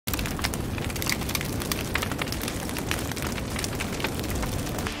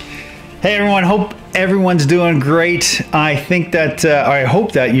Hey everyone, hope everyone's doing great. I think that, I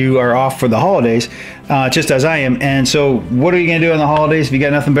hope that you are off for the holidays, just as I am. And so what are you gonna do on the holidays if you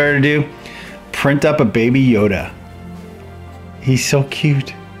got nothing better to do? Print up a baby Yoda. He's so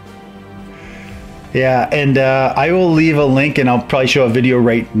cute. Yeah, and I will leave a link and I'll probably show a video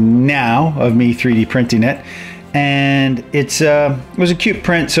right now of me 3D printing it. And it was a cute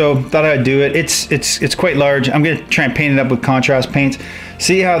print, so thought I'd do it. It's quite large. I'm gonna try and paint it up with contrast paints.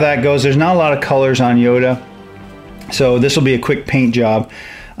 See how that goes. There's not a lot of colors on Yoda, so this will be a quick paint job.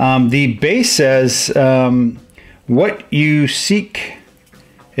 The base says, "What you seek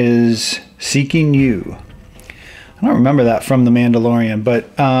is seeking you." I don't remember that from The Mandalorian, but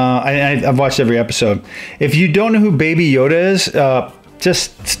I've watched every episode. If you don't know who Baby Yoda is,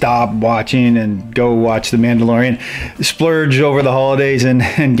 just stop watching and go watch The Mandalorian. Splurge over the holidays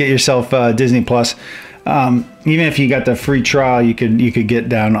and get yourself Disney Plus. Even if you got the free trial, you could get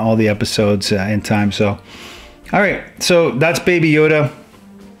down all the episodes in time. So, all right, so that's Baby Yoda.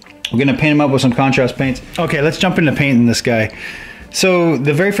 We're gonna paint him up with some contrast paints. Okay, let's jump into painting this guy. So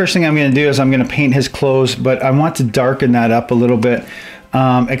the very first thing I'm gonna do is I'm gonna paint his clothes, but I want to darken that up a little bit.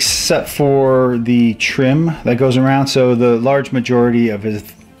 Except for the trim that goes around. So the large majority of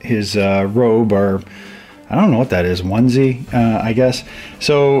his robe, or I don't know what that is, onesie, I guess.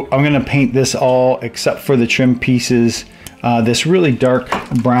 So I'm gonna paint this all except for the trim pieces. This really dark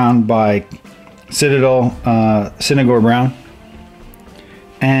brown by Citadel, Cinnabar brown.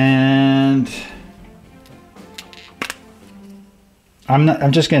 And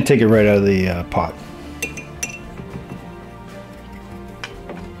I'm just gonna take it right out of the pot.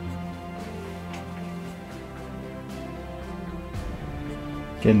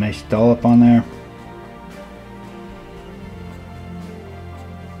 Get a nice dollop on there.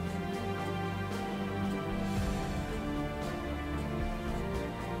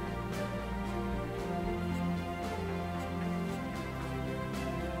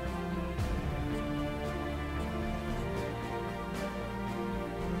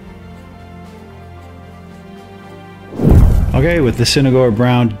 Okay, with the Cinnabar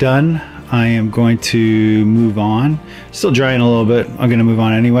brown done, I am going to move on. Still drying a little bit. I'm going to move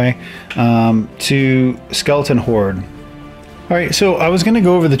on anyway to Skeleton Horde. All right, so I was going to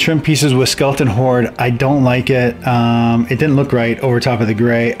go over the trim pieces with Skeleton Horde. I don't like it. It didn't look right over top of the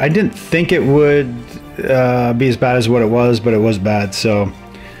gray. I didn't think it would be as bad as what it was, but it was bad. So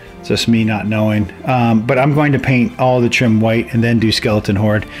it's just me not knowing. But I'm going to paint all the trim white and then do Skeleton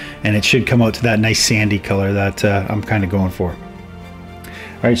Horde, and it should come out to that nice sandy color that I'm kind of going for.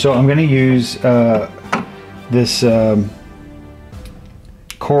 All right, so I'm going to use this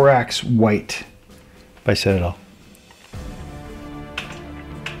Corax White by Citadel.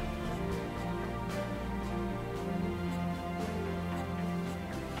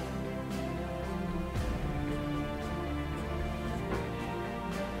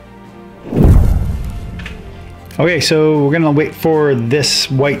 Okay, so we're going to wait for this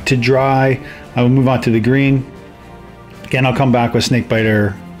white to dry. I will move on to the green. Again, I'll come back with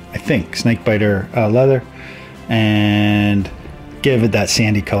Snakebiter, I think, Snakebiter leather, and give it that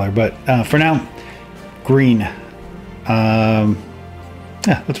sandy color. But for now, green. Yeah,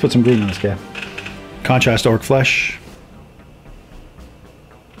 let's put some green on this guy. Contrast orc flesh.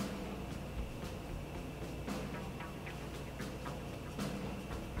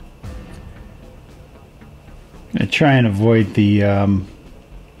 I'm gonna try and avoid the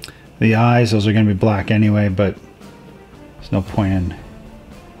eyes. Those are gonna be black anyway, but there's no point in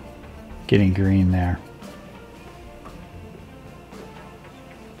getting green there.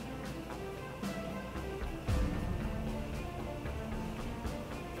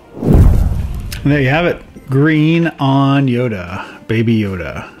 And there you have it. Green on Yoda, Baby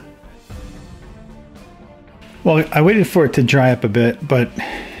Yoda. Well, I waited for it to dry up a bit, but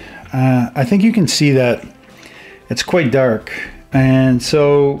I think you can see that it's quite dark. And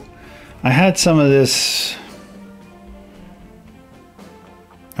so I had some of this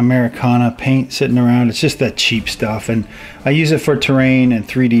Americana paint sitting around. It's just that cheap stuff, and I use it for terrain and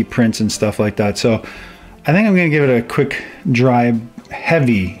 3D prints and stuff like that. So I think I'm going to give it a quick dry,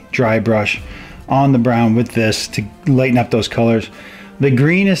 heavy dry brush on the brown with this to lighten up those colors. The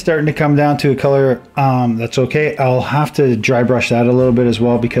green is starting to come down to a color that's okay. I'll have to dry brush that a little bit as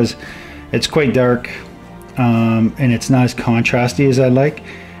well because it's quite dark and it's not as contrasty as I like.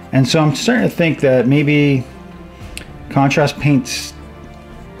 And so I'm starting to think that maybe contrast paints.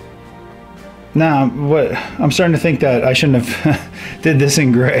 I'm starting to think that I shouldn't have did this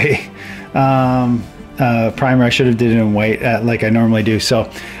in gray. primer. I should have did it in white like I normally do. So,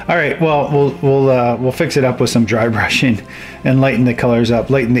 all right, well, we'll fix it up with some dry brushing and lighten the colors up,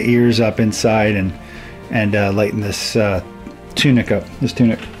 lighten the ears up inside, and lighten this tunic up. This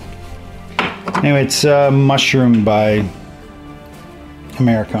tunic. Anyway, it's Mushroom by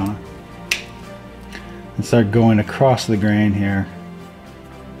Americana. And start going across the grain here,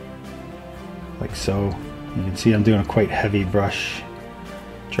 like so. You can see I'm doing a quite heavy brush,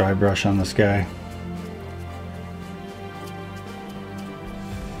 dry brush on this guy.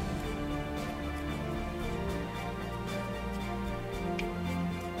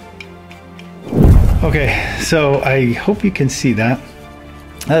 Okay, so I hope you can see that.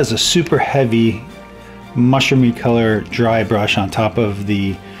 That is a super heavy mushroomy color dry brush on top of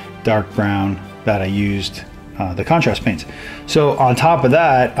the dark brown that I used, the contrast paints. So on top of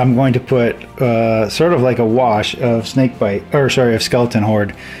that, I'm going to put sort of like a wash of of Skeleton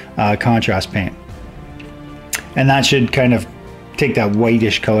Horde contrast paint. And that should kind of take that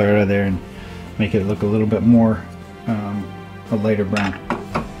whitish color out of there and make it look a little bit more a lighter brown.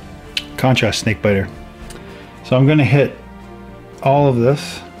 Contrast snakebiter. So I'm going to hit all of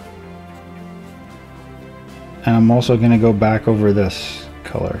this, and I'm also going to go back over this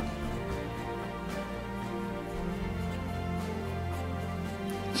color.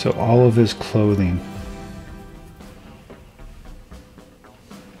 So all of his clothing.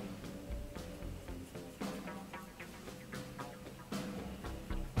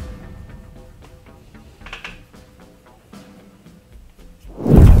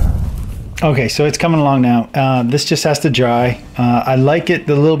 Okay, so it's coming along now. This just has to dry. I like it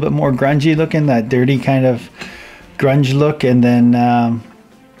a little bit more grungy looking, that dirty kind of grunge look, and then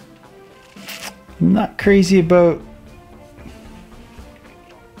not crazy about,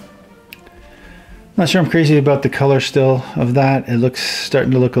 not sure I'm crazy about the color still of that. It looks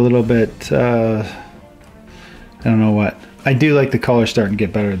starting to look a little bit, I don't know what. I do like the color starting to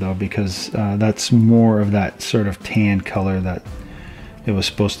get better though, because that's more of that sort of tan color that it was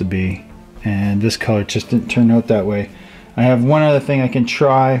supposed to be. And this color just didn't turn out that way. I have one other thing I can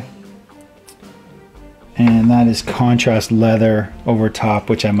try, and that is contrast leather over top,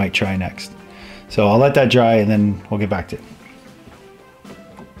 which I might try next. So I'll let that dry and then we'll get back to it.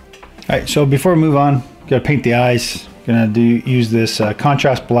 Alright, so before we move on, gotta paint the eyes. Gonna use this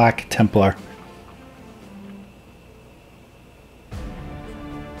contrast black Templar.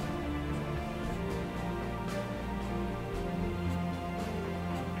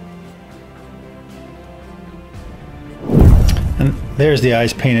 And there's the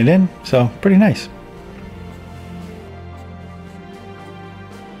eyes painted in, so pretty nice.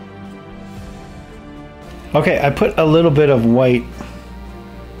 Okay, I put a little bit of white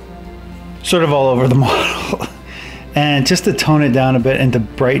sort of all over the model and just to tone it down a bit and to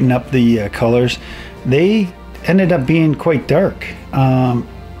brighten up the colors. They ended up being quite dark.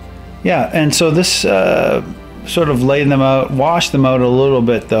 Yeah, and so this sort of laid them out, washed them out a little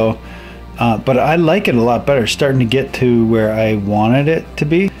bit though. But I like it a lot better, starting to get to where I wanted it to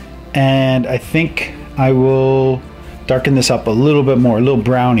be. And I think I will darken this up a little bit more, a little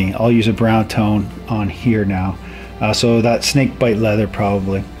browny. I'll use a brown tone on here now. So that snake bite leather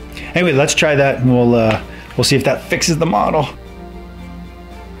probably. Anyway, let's try that and we'll see if that fixes the model.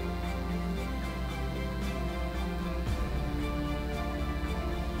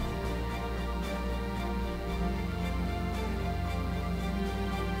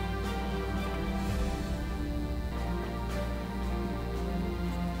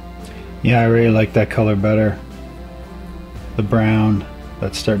 Yeah, I really like that color better. The brown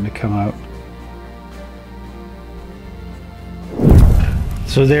that's starting to come out.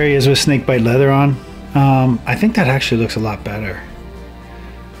 So there he is with snakebite leather on. I think that actually looks a lot better.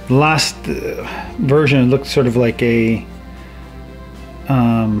 The last version looked sort of like a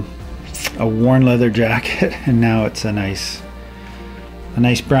worn leather jacket, and now it's a nice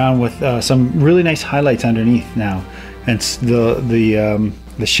brown with some really nice highlights underneath now, and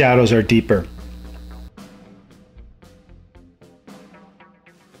the shadows are deeper.